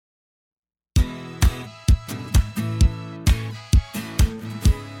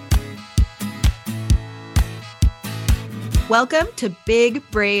Welcome to Big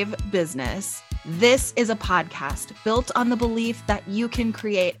Brave Business. This is a podcast built on the belief that you can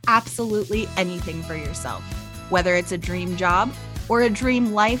create absolutely anything for yourself. Whether it's a dream job or a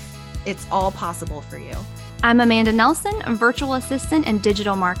dream life, it's all possible for you. I'm Amanda Nelson, a virtual assistant and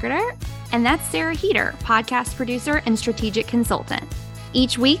digital marketer, and that's Sarah Heater, podcast producer and strategic consultant.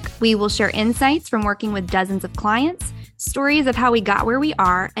 Each week, we will share insights from working with dozens of clients, stories of how we got where we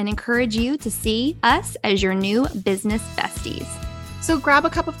are, and encourage you to see us as your new business besties. So grab a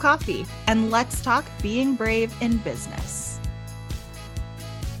cup of coffee and let's talk being brave in business.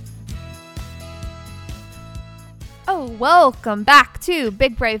 Oh, welcome back to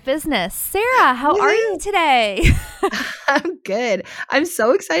Big Brave Business. Sarah, how are you today? I'm good. I'm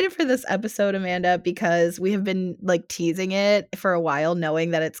so excited for this episode, Amanda, because we have been teasing it for a while,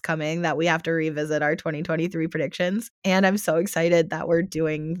 knowing that it's coming, that we have to revisit our 2023 predictions. And I'm so excited that we're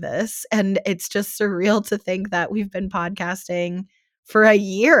doing this. And it's just surreal to think that we've been podcasting for a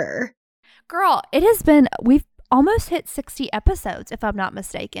year. Girl, we've almost hit 60 episodes, if I'm not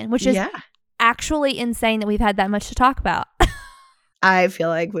mistaken, which is actually insane that we've had that much to talk about. I feel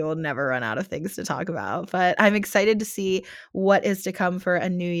like we will never run out of things to talk about, but I'm excited to see what is to come for a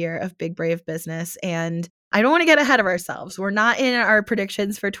new year of Big Brave Business. And I don't want to get ahead of ourselves. We're not in our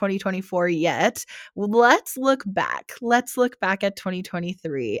predictions for 2024 yet. Let's look back. Let's look back at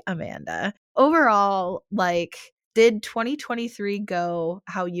 2023, Amanda. Overall, did 2023 go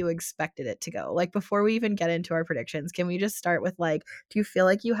how you expected it to go? Before we even get into our predictions, can we just start with do you feel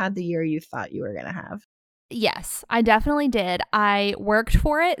like you had the year you thought you were going to have? Yes, I definitely did. I worked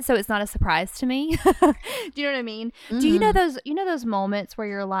for it, so it's not a surprise to me. Do you know what I mean? Mm-hmm. Do you know those moments where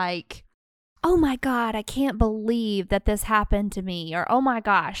you're like, "Oh my God, I can't believe that this happened to me," or "Oh my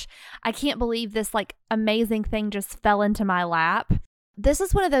gosh, I can't believe this amazing thing just fell into my lap." This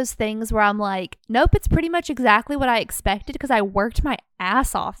is one of those things where I'm like, nope, it's pretty much exactly what I expected because I worked my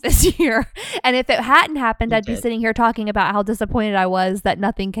ass off this year. And if it hadn't happened, I'd be sitting here talking about how disappointed I was that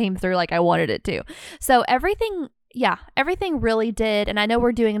nothing came through like I wanted it to. So everything really did. And I know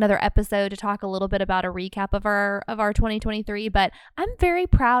we're doing another episode to talk a little bit about a recap of our 2023, but I'm very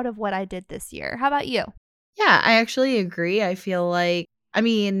proud of what I did this year. How about you? Yeah, I actually agree. I feel like,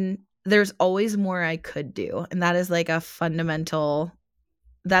 there's always more I could do. And that is a fundamental,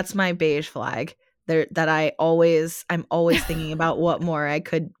 that's my beige flag there, that I'm always thinking about what more I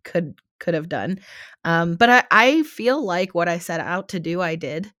could have done. But I feel like what I set out to do, I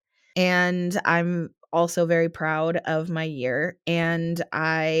did. And I'm also very proud of my year. And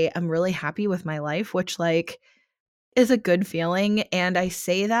I am really happy with my life, which is a good feeling. And I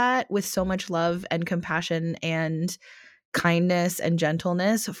say that with so much love and compassion and kindness and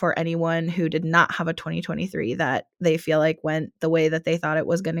gentleness for anyone who did not have a 2023 that they feel like went the way that they thought it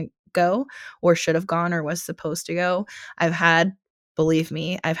was going to go or should have gone or was supposed to go. Believe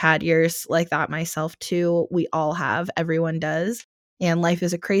me, I've had years like that myself too. We all have. Everyone does. And life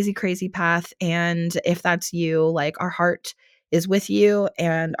is a crazy, crazy path. And if that's you, our heart is with you,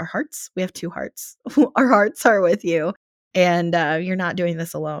 and we have two hearts. Our hearts are with you, and you're not doing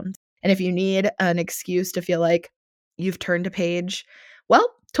this alone. And if you need an excuse to feel like you've turned a page, well,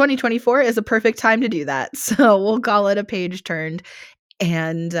 2024 is a perfect time to do that. So we'll call it a page turned.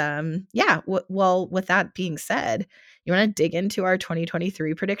 And with that being said, you want to dig into our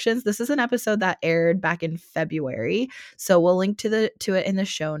 2023 predictions? This is an episode that aired back in February. So we'll link to it in the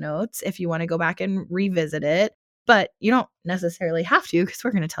show notes if you want to go back and revisit it. But you don't necessarily have to, because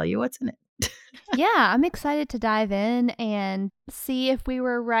we're going to tell you what's in it. Yeah, I'm excited to dive in and see if we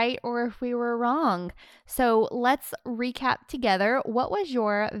were right or if we were wrong. So let's recap together. What was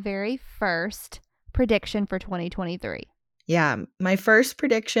your very first prediction for 2023? Yeah, my first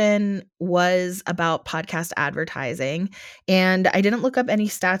prediction was about podcast advertising, and I didn't look up any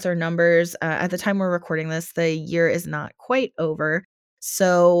stats or numbers. At the time we're recording this, the year is not quite over.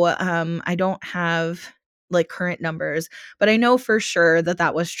 So I don't have current numbers, but I know for sure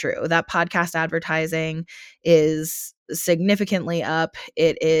that was true, that podcast advertising is significantly up.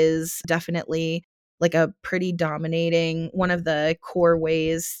 It is definitely a pretty dominating, one of the core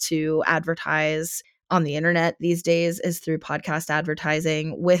ways to advertise on the internet these days is through podcast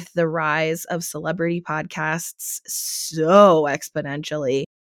advertising. With the rise of celebrity podcasts so exponentially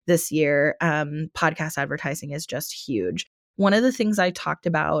this year, podcast advertising is just huge. One of the things I talked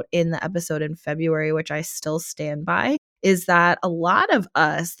about in the episode in February, which I still stand by, is that a lot of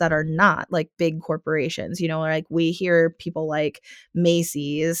us that are not big corporations, we hear people like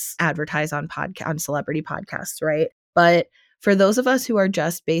Macy's advertise on celebrity podcasts, right? But for those of us who are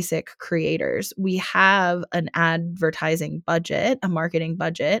just basic creators, we have an advertising budget, a marketing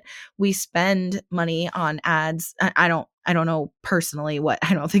budget. We spend money on ads. I don't I don't know personally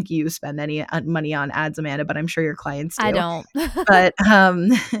I don't think you spend any money on ads, Amanda, but I'm sure your clients do. I don't. But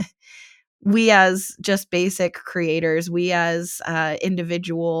we as just basic creators, we as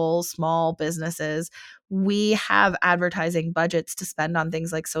individual small businesses, we have advertising budgets to spend on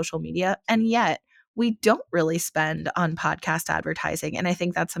things like social media. And yet we don't really spend on podcast advertising. And I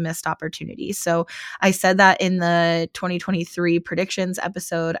think that's a missed opportunity. So I said that in the 2023 predictions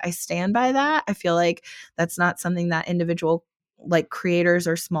episode. I stand by that. I feel like that's not something that individual like creators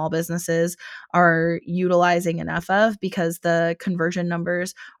or small businesses are utilizing enough of, because the conversion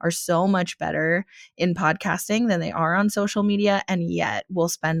numbers are so much better in podcasting than they are on social media, and yet we'll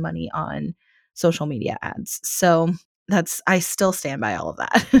spend money on social media ads. So I still stand by all of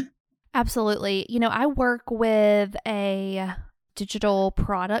that. Absolutely. You know, I work with a digital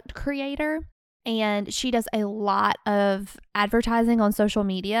product creator, and she does a lot of advertising on social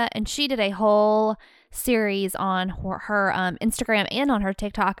media, and she did a whole series on her Instagram and on her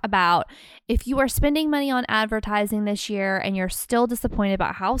TikTok about if you are spending money on advertising this year and you're still disappointed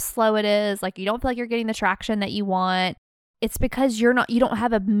about how slow it is, like you don't feel like you're getting the traction that you want, it's because you don't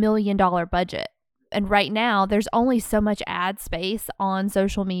have $1 million budget. And right now, there's only so much ad space on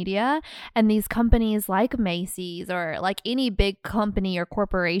social media. And these companies like Macy's or like any big company or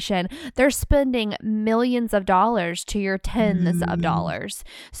corporation, they're spending millions of dollars to your tens of dollars.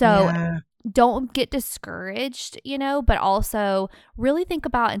 So don't get discouraged, you know, but also really think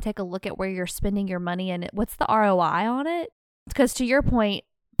about and take a look at where you're spending your money and what's the ROI on it. Because to your point,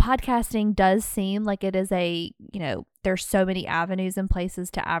 podcasting does seem like it is there's so many avenues and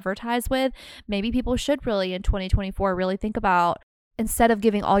places to advertise with. Maybe people should really in 2024 really think about, instead of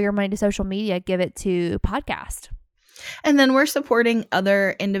giving all your money to social media, give it to podcast. And then we're supporting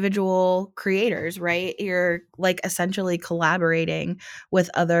other individual creators, right? You're like essentially collaborating with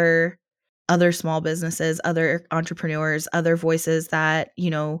other small businesses, other entrepreneurs, other voices that,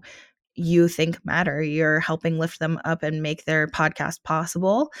 you think matter. You're helping lift them up and make their podcast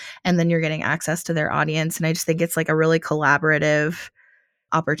possible. And then you're getting access to their audience. And I just think it's like a really collaborative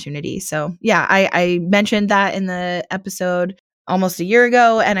opportunity. So yeah, I mentioned that in the episode almost a year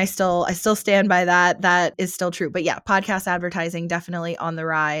ago, and I still stand by that. That is still true. But yeah, podcast advertising definitely on the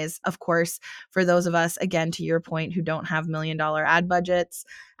rise. Of course, for those of us, again, to your point, who don't have $1 million ad budgets,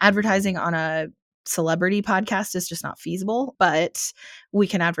 advertising on a celebrity podcast is just not feasible, but we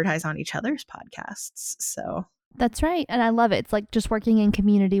can advertise on each other's podcasts. So that's right. And I love it. It's like just working in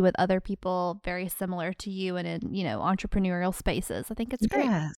community with other people very similar to you and in, entrepreneurial spaces. I think it's great.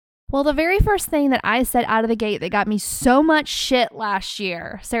 Yes. Well, the very first thing that I said out of the gate that got me so much shit last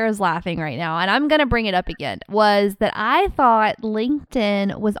year, Sarah's laughing right now, and I'm going to bring it up again, was that I thought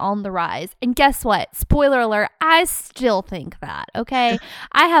LinkedIn was on the rise. And guess what? Spoiler alert, I still think that, okay?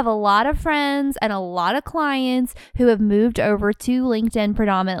 I have a lot of friends and a lot of clients who have moved over to LinkedIn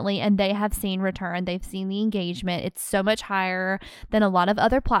predominantly, and they have seen return. They've seen the engagement. It's so much higher than a lot of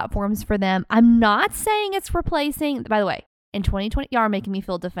other platforms for them. I'm not saying it's replacing, by the way, in 2020, y'all are making me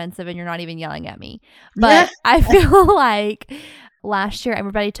feel defensive and you're not even yelling at me. But I feel like last year,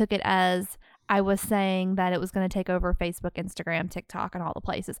 everybody took it as I was saying that it was going to take over Facebook, Instagram, TikTok, and all the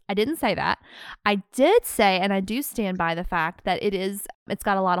places. I didn't say that. I did say, and I do stand by the fact that it's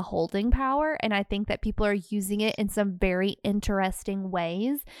got a lot of holding power. And I think that people are using it in some very interesting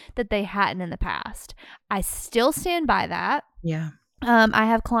ways that they hadn't in the past. I still stand by that. Yeah. I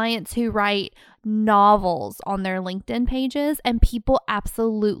have clients who write novels on their LinkedIn pages, and people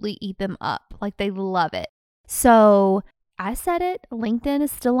absolutely eat them up. Like, they love it. So I said it. LinkedIn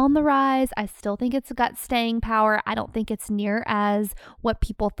is still on the rise. I still think it's got staying power. I don't think it's near as what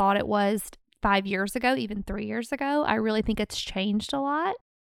people thought it was 5 years ago, even 3 years ago. I really think it's changed a lot.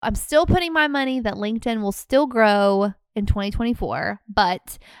 I'm still putting my money that LinkedIn will still grow in 2024,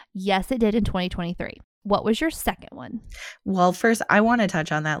 but yes, it did in 2023. What was your second one? Well, first, I want to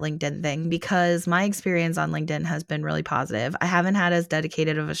touch on that LinkedIn thing because my experience on LinkedIn has been really positive. I haven't had as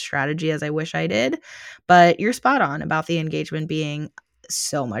dedicated of a strategy as I wish I did, but you're spot on about the engagement being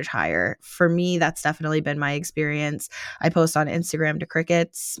so much higher. For me, that's definitely been my experience. I post on Instagram to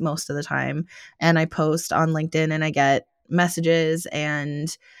crickets most of the time, and I post on LinkedIn and I get messages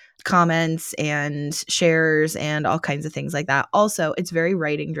and comments and shares and all kinds of things like that. Also, it's very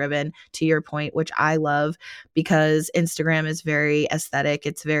writing driven, to your point, which I love because Instagram is very aesthetic,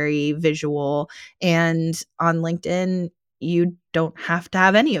 it's very visual, and on LinkedIn you don't have to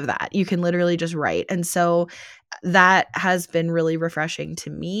have any of that. You can literally just write. And so that has been really refreshing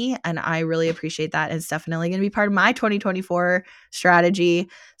to me, and I really appreciate that. It's definitely going to be part of my 2024 strategy.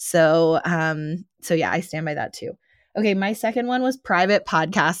 So yeah, I stand by that too. Okay, my second one was private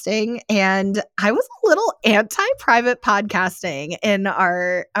podcasting, and I was a little anti-private podcasting in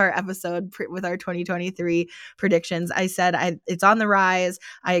our episode with our 2023 predictions. I said it's on the rise.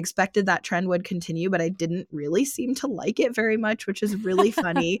 I expected that trend would continue, but I didn't really seem to like it very much, which is really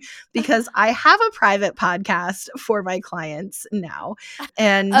funny because I have a private podcast for my clients now.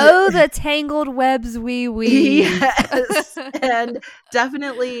 And oh, the tangled webs we weave. Yes. And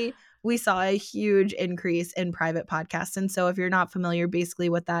definitely we saw a huge increase in private podcasts. And so if you're not familiar, basically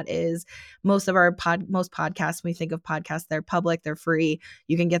what that is, most podcasts, when we think of podcasts, they're public, they're free.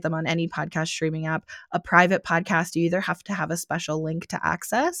 You can get them on any podcast streaming app. A private podcast, you either have to have a special link to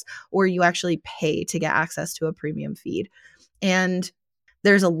access or you actually pay to get access to a premium feed. And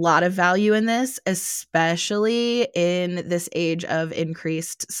there's a lot of value in this, especially in this age of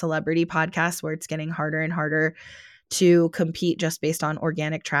increased celebrity podcasts where it's getting harder and harder to compete just based on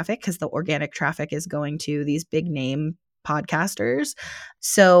organic traffic, because the organic traffic is going to these big name podcasters.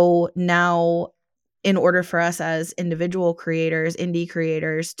 So now, in order for us as individual creators, indie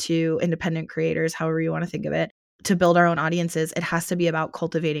creators to independent creators, however you want to think of it, to build our own audiences, it has to be about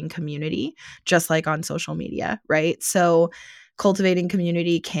cultivating community, just like on social media, right? So cultivating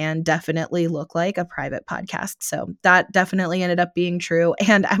community can definitely look like a private podcast. So that definitely ended up being true.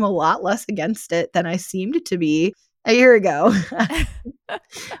 And I'm a lot less against it than I seemed to be a year ago.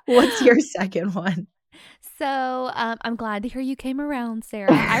 What's your second one? So I'm glad to hear you came around, Sarah.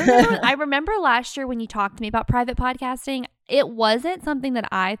 I remember last year when you talked to me about private podcasting, it wasn't something that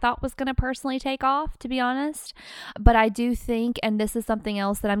I thought was going to personally take off, to be honest. But I do think, and this is something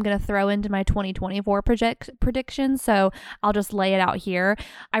else that I'm going to throw into my 2024 predictions, so I'll just lay it out here.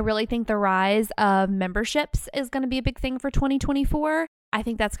 I really think the rise of memberships is going to be a big thing for 2024. I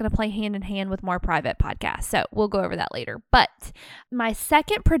think that's going to play hand in hand with more private podcasts. So we'll go over that later. But my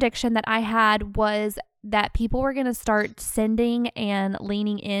second prediction that I had was that people were going to start sending and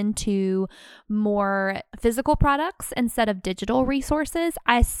leaning into more physical products instead of digital resources.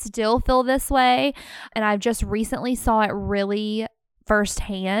 I still feel this way, and I've just recently saw it really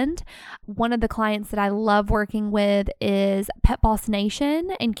firsthand. One of the clients that I love working with is Pet Boss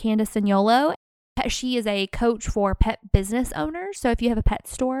Nation and Candace Agnolo. She is a coach for pet business owners. So if you have a pet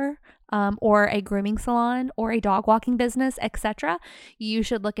store or a grooming salon or a dog walking business, etc., you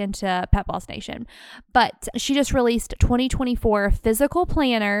should look into Pet Boss Nation. But she just released 2024 physical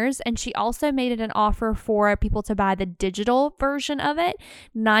planners, and she also made it an offer for people to buy the digital version of it.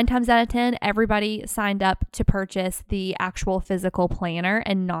 9 times out of 10, everybody signed up to purchase the actual physical planner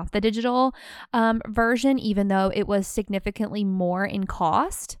and not the digital version, even though it was significantly more in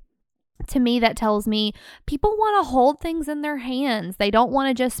cost. To me, that tells me people want to hold things in their hands. They don't want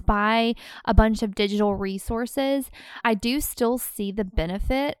to just buy a bunch of digital resources. I do still see the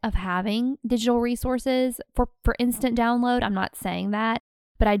benefit of having digital resources for instant download. I'm not saying that,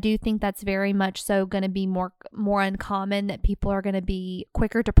 but I do think that's very much so going to be more uncommon, that people are going to be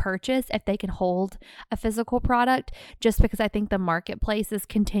quicker to purchase if they can hold a physical product, just because I think the marketplace is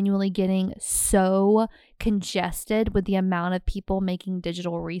continually getting so congested with the amount of people making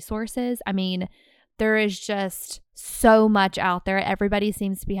digital resources. I mean, there is just so much out there. Everybody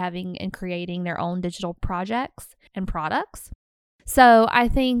seems to be having and creating their own digital projects and products. So I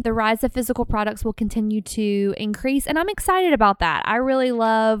think the rise of physical products will continue to increase, and I'm excited about that. I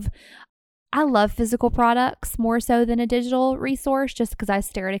love physical products more so than a digital resource, just because I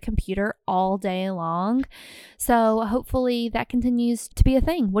stare at a computer all day long. So hopefully that continues to be a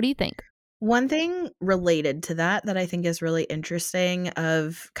thing. What do you think? One thing related to that I think is really interesting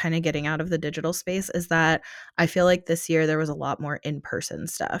of kind of getting out of the digital space is that I feel like this year there was a lot more in-person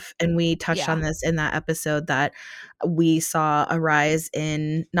stuff. And we touched on this in that episode, that we saw a rise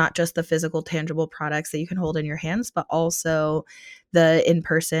in not just the physical, tangible products that you can hold in your hands, but also the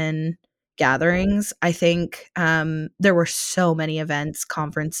in-person gatherings. I think there were so many events,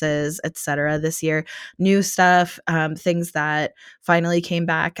 conferences, etc. this year, new stuff, things that finally came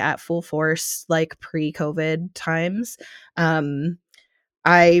back at full force, like pre-COVID times.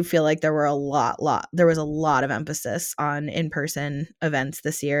 I feel like there was a lot of emphasis on in-person events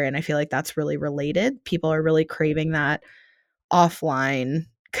this year, and I feel like that's really related. People are really craving that offline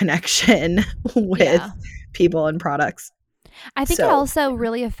connection with people and products. I think it also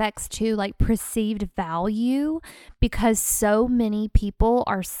really affects too, like perceived value, because so many people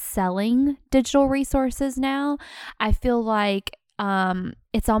are selling digital resources now. I feel like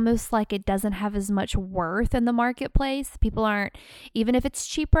it's almost like it doesn't have as much worth in the marketplace. People aren't, even if it's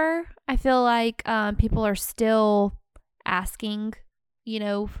cheaper, I feel like people are still asking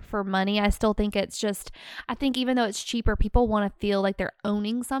for money. I still think I think even though it's cheaper, people want to feel like they're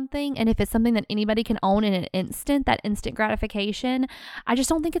owning something. And if it's something that anybody can own in an instant, that instant gratification, I just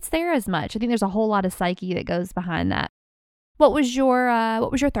don't think it's there as much. I think there's a whole lot of psyche that goes behind that. What was your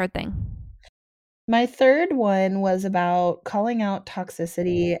third thing? My third one was about calling out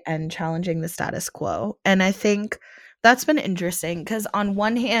toxicity and challenging the status quo. And I think that's been interesting because on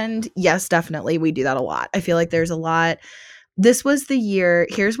one hand, yes, definitely, we do that a lot. I feel like there's a lot. This was the year,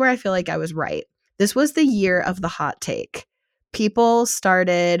 here's where I feel like I was right. This was the year of the hot take. People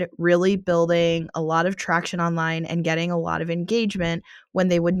started really building a lot of traction online and getting a lot of engagement when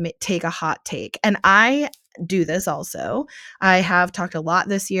they would take a hot take. And I do this also. I have talked a lot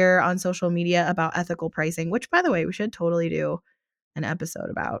this year on social media about ethical pricing, which, by the way, we should totally do an episode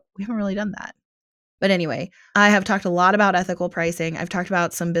about. We haven't really done that. But anyway, I have talked a lot about ethical pricing. I've talked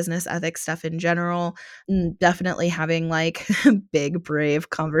about some business ethics stuff in general, definitely having like big, brave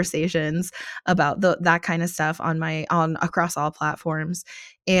conversations about that kind of stuff on across all platforms.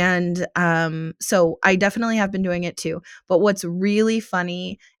 And so I definitely have been doing it too. But what's really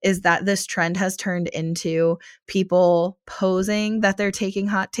funny is that this trend has turned into people posing that they're taking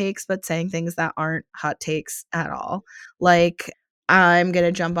hot takes, but saying things that aren't hot takes at all. Like, I'm going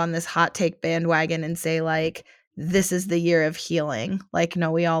to jump on this hot take bandwagon and say, like, this is the year of healing. Like,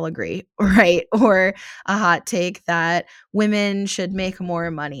 no, we all agree, right? Or a hot take that women should make more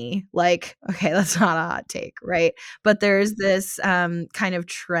money. Like, okay, that's not a hot take, right? But there's this kind of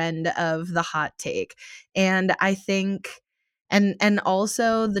trend of the hot take. And I think and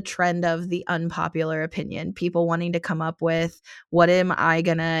also the trend of the unpopular opinion, people wanting to come up with, what am I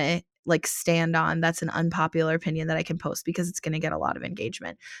going to like stand on that's an unpopular opinion that I can post because it's going to get a lot of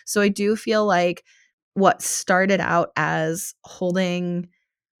engagement. So I do feel like what started out as holding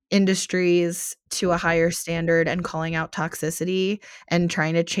industries to a higher standard and calling out toxicity and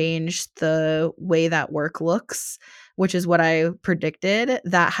trying to change the way that work looks, which is what I predicted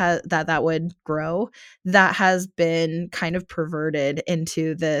that would grow, that has been kind of perverted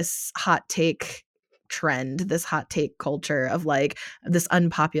into this hot take trend, this hot take culture of like this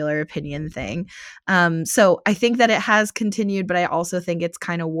unpopular opinion thing. So I think that it has continued, but I also think it's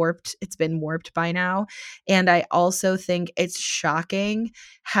kind of warped. It's been warped by now. And I also think it's shocking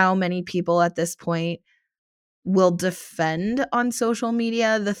how many people at this point will defend on social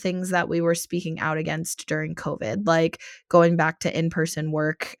media the things that we were speaking out against during COVID, like going back to in-person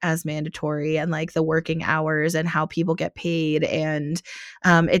work as mandatory and like the working hours and how people get paid. And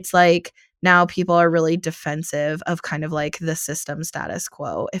it's like, now people are really defensive of kind of like the system status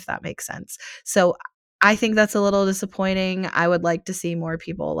quo, if that makes sense. So I think that's a little disappointing. I would like to see more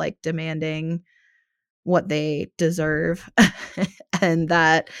people like demanding what they deserve and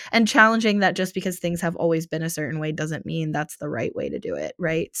challenging that just because things have always been a certain way doesn't mean that's the right way to do it,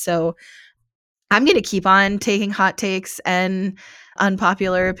 right? So I'm going to keep on taking hot takes and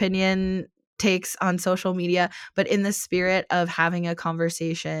unpopular opinion takes on social media, but in the spirit of having a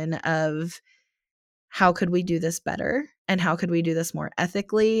conversation of how could we do this better and how could we do this more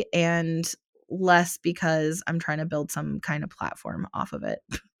ethically and less because I'm trying to build some kind of platform off of it.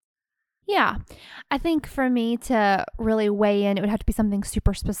 Yeah. I think for me to really weigh in, it would have to be something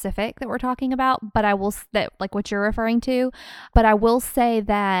super specific that we're talking about, but like what you're referring to, but I will say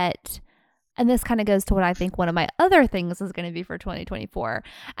that, and this kind of goes to what I think one of my other things is going to be for 2024.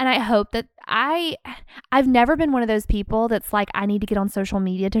 And I hope that I've never been one of those people that's like, I need to get on social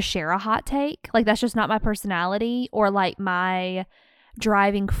media to share a hot take. Like, that's just not my personality, or like my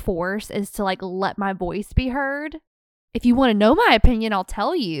driving force is to like let my voice be heard. If you want to know my opinion, I'll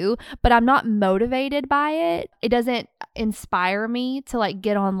tell you, but I'm not motivated by it. It doesn't inspire me to like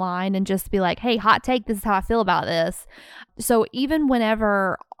get online and just be like, hey, hot take, this is how I feel about this. So even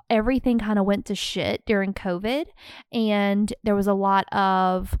whenever everything kind of went to shit during COVID and there was a lot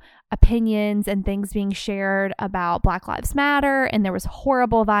of opinions and things being shared about Black Lives Matter and there was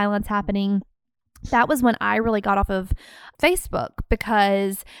horrible violence happening, that was when I really got off of Facebook,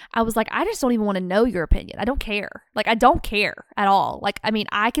 because I was like, I just don't even want to know your opinion. I don't care. Like, I don't care at all. Like, I mean,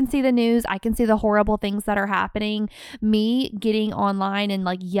 I can see the news. I can see the horrible things that are happening. Me getting online and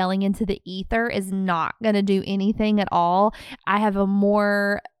like yelling into the ether is not going to do anything at all. I have a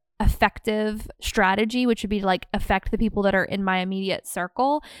more effective strategy, which would be to like affect the people that are in my immediate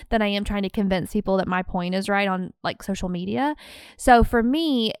circle, than I am trying to convince people that my point is right on like social media. So for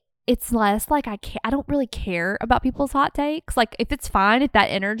me, it's less like I don't really care about people's hot takes. Like, if it's fine, if that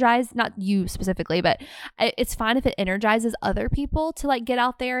energizes, not you specifically, but it's fine if it energizes other people to like get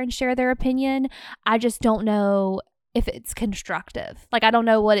out there and share their opinion. I just don't know if it's constructive. Like, I don't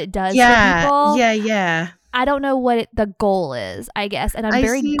know what it does for Yeah. people. Yeah. I don't know what the goal is, I guess. And I'm I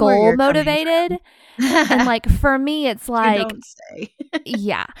very see where goal you're coming motivated. from. And like, for me, it's You like, don't say.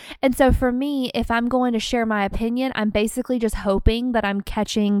 yeah. And so for me, if I'm going to share my opinion, I'm basically just hoping that I'm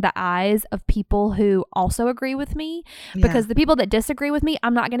catching the eyes of people who also agree with me, because the people that disagree with me,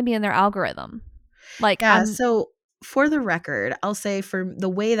 I'm not going to be in their algorithm. Like, Yeah, so for the record, I'll say for the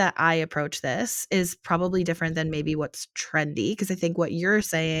way that I approach this is probably different than maybe what's trendy, because I think what you're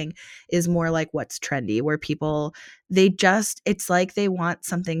saying is more like what's trendy, where people, it's like they want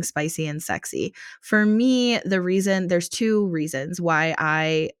something spicy and sexy. For me, there's two reasons why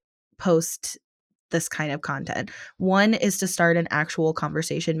I post this kind of content. One is to start an actual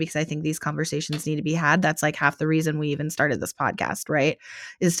conversation, because I think these conversations need to be had. That's like half the reason we even started this podcast, right?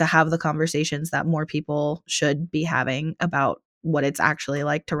 Is to have the conversations that more people should be having about what it's actually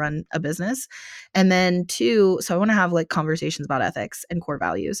like to run a business. And then two, so I want to have like conversations about ethics and core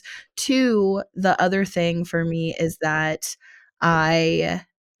values. Two, the other thing for me is that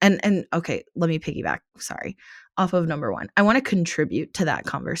okay, let me piggyback. Sorry. Off of number one, I want to contribute to that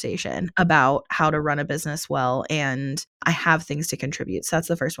conversation about how to run a business well, and I have things to contribute. So that's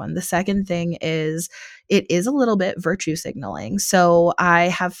the first one. The second thing is it is a little bit virtue signaling. So I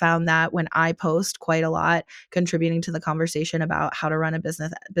have found that when I post quite a lot contributing to the conversation about how to run a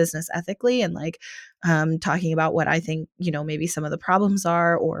business ethically, and like talking about what I think, maybe some of the problems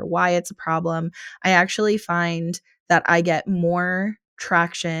are or why it's a problem, I actually find that I get more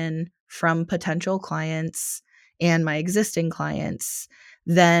traction from potential clients and my existing clients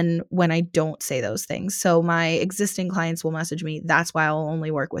than when I don't say those things. So my existing clients will message me, that's why I'll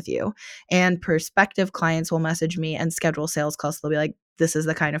only work with you. And prospective clients will message me and schedule sales calls. They'll be like, this is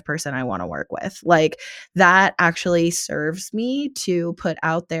the kind of person I want to work with. Like, that actually serves me to put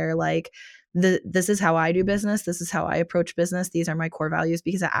out there, like, this is how I do business. This is how I approach business. These are my core values,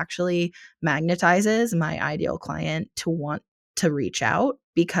 because it actually magnetizes my ideal client to want to reach out,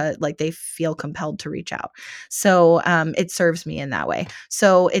 because like they feel compelled to reach out. So it serves me in that way.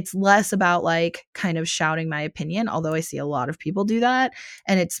 So it's less about like kind of shouting my opinion, although I see a lot of people do that.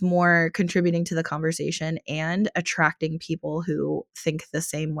 And it's more contributing to the conversation and attracting people who think the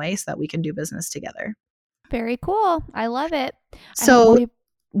same way so that we can do business together. Very cool. I love it. So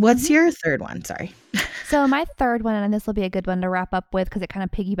what's your third one? Sorry. So my third one, and this will be a good one to wrap up with because it kind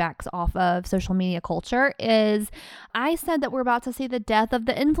of piggybacks off of social media culture, is I said that we're about to see the death of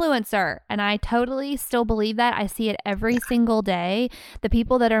the influencer. And I totally still believe that. I see it every single day. The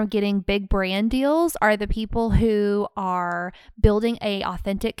people that are getting big brand deals are the people who are building a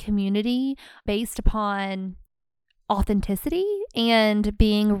authentic community based upon authenticity and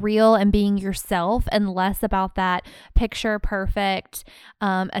being real and being yourself, and less about that picture perfect,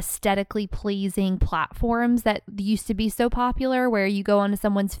 aesthetically pleasing platforms that used to be so popular, where you go onto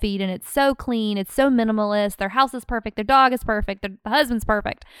someone's feed and it's so clean, it's so minimalist, their house is perfect, their dog is perfect, their husband's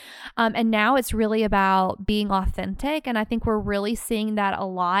perfect. And now it's really about being authentic. And I think we're really seeing that a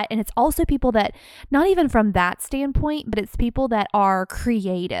lot. And it's also people that, not even from that standpoint, but it's people that are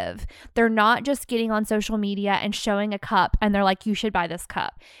creative. They're not just getting on social media and showing a cup and they're like, you should buy this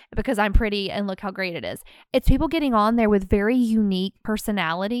cup because I'm pretty and look how great it is. It's people getting on there with very unique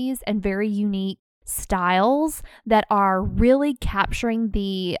personalities and very unique styles that are really capturing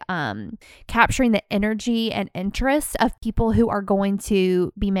the energy and interest of people who are going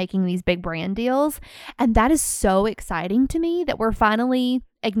to be making these big brand deals. And that is so exciting to me that we're finally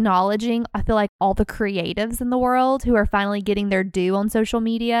acknowledging, I feel like, all the creatives in the world who are finally getting their due on social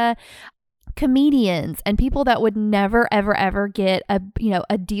media. Comedians and people that would never ever get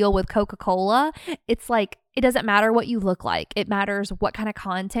a deal with Coca-Cola. It's like, it doesn't matter what you look like. It matters what kind of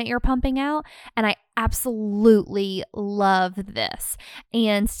content you're pumping out. And I absolutely love this.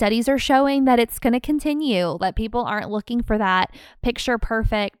 And studies are showing that it's going to continue, that people aren't looking for that picture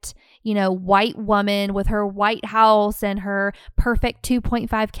perfect, white woman with her white house and her perfect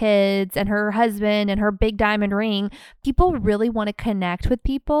 2.5 kids and her husband and her big diamond ring. People really want to connect with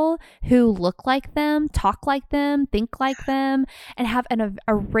people who look like them, talk like them, think like them, and have an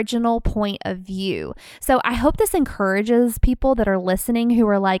original point of view. So I hope this encourages people that are listening who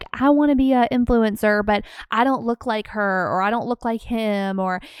are like, I want to be an influencer, but I don't look like her, or I don't look like him,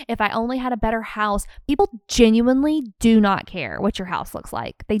 or if I only had a better house. People genuinely do not care what your house looks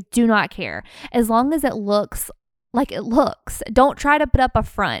like. They do not care. As long as it looks like it looks. Don't try to put up a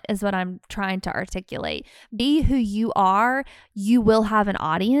front, is what I'm trying to articulate. Be who you are. You will have an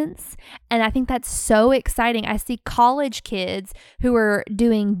audience. And I think that's so exciting. I see college kids who are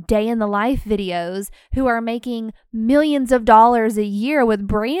doing day in the life videos who are making millions of dollars a year with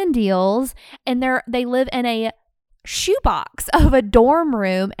brand deals, and they live in a shoebox of a dorm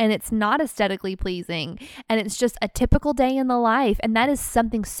room, and it's not aesthetically pleasing, and it's just a typical day in the life. And that is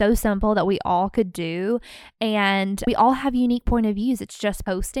something so simple that we all could do, and we all have unique point of views. It's just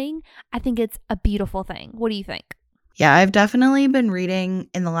posting. I think it's a beautiful thing. What do you think? Yeah, I've definitely been reading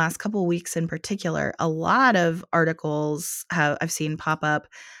in the last couple of weeks in particular. A lot of articles I've seen pop up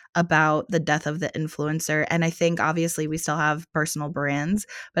about the death of the influencer. And I think obviously we still have personal brands,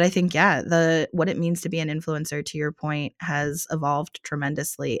 but I think, yeah, what it means to be an influencer, to your point, has evolved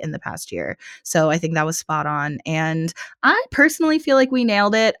tremendously in the past year. So I think that was spot on. And I personally feel like we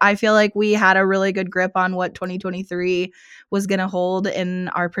nailed it. I feel like we had a really good grip on what 2023 was going to hold in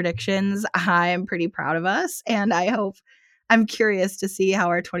our predictions. I'm pretty proud of us. And I'm curious to see how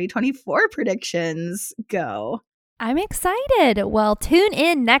our 2024 predictions go. I'm excited. Well, tune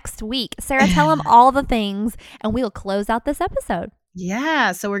in next week. Sarah, tell them all the things, and we'll close out this episode.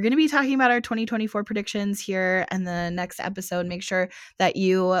 Yeah, so we're going to be talking about our 2024 predictions here in the next episode. Make sure that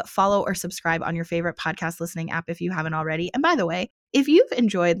you follow or subscribe on your favorite podcast listening app if you haven't already. And by the way, if you've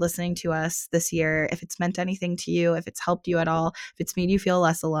enjoyed listening to us this year, if it's meant anything to you, if it's helped you at all, if it's made you feel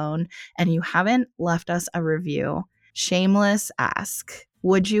less alone, and you haven't left us a review, shameless ask.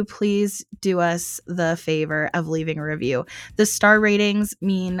 Would you please do us the favor of leaving a review? The star ratings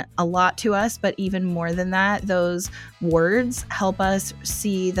mean a lot to us, but even more than that, those words help us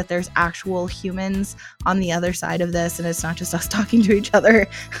see that there's actual humans on the other side of this, and it's not just us talking to each other,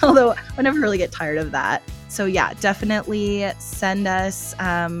 although I never really get tired of that. So yeah, definitely send us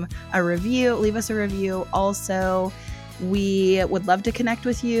a review, leave us a review. Also, we would love to connect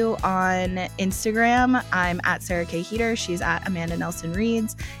with you on Instagram. I'm at Sarah K. Heater. She's at Amanda Nelson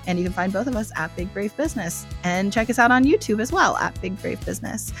Reads. And you can find both of us at Big Brave Business. And check us out on YouTube as well at Big Brave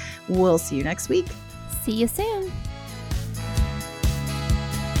Business. We'll see you next week. See you soon.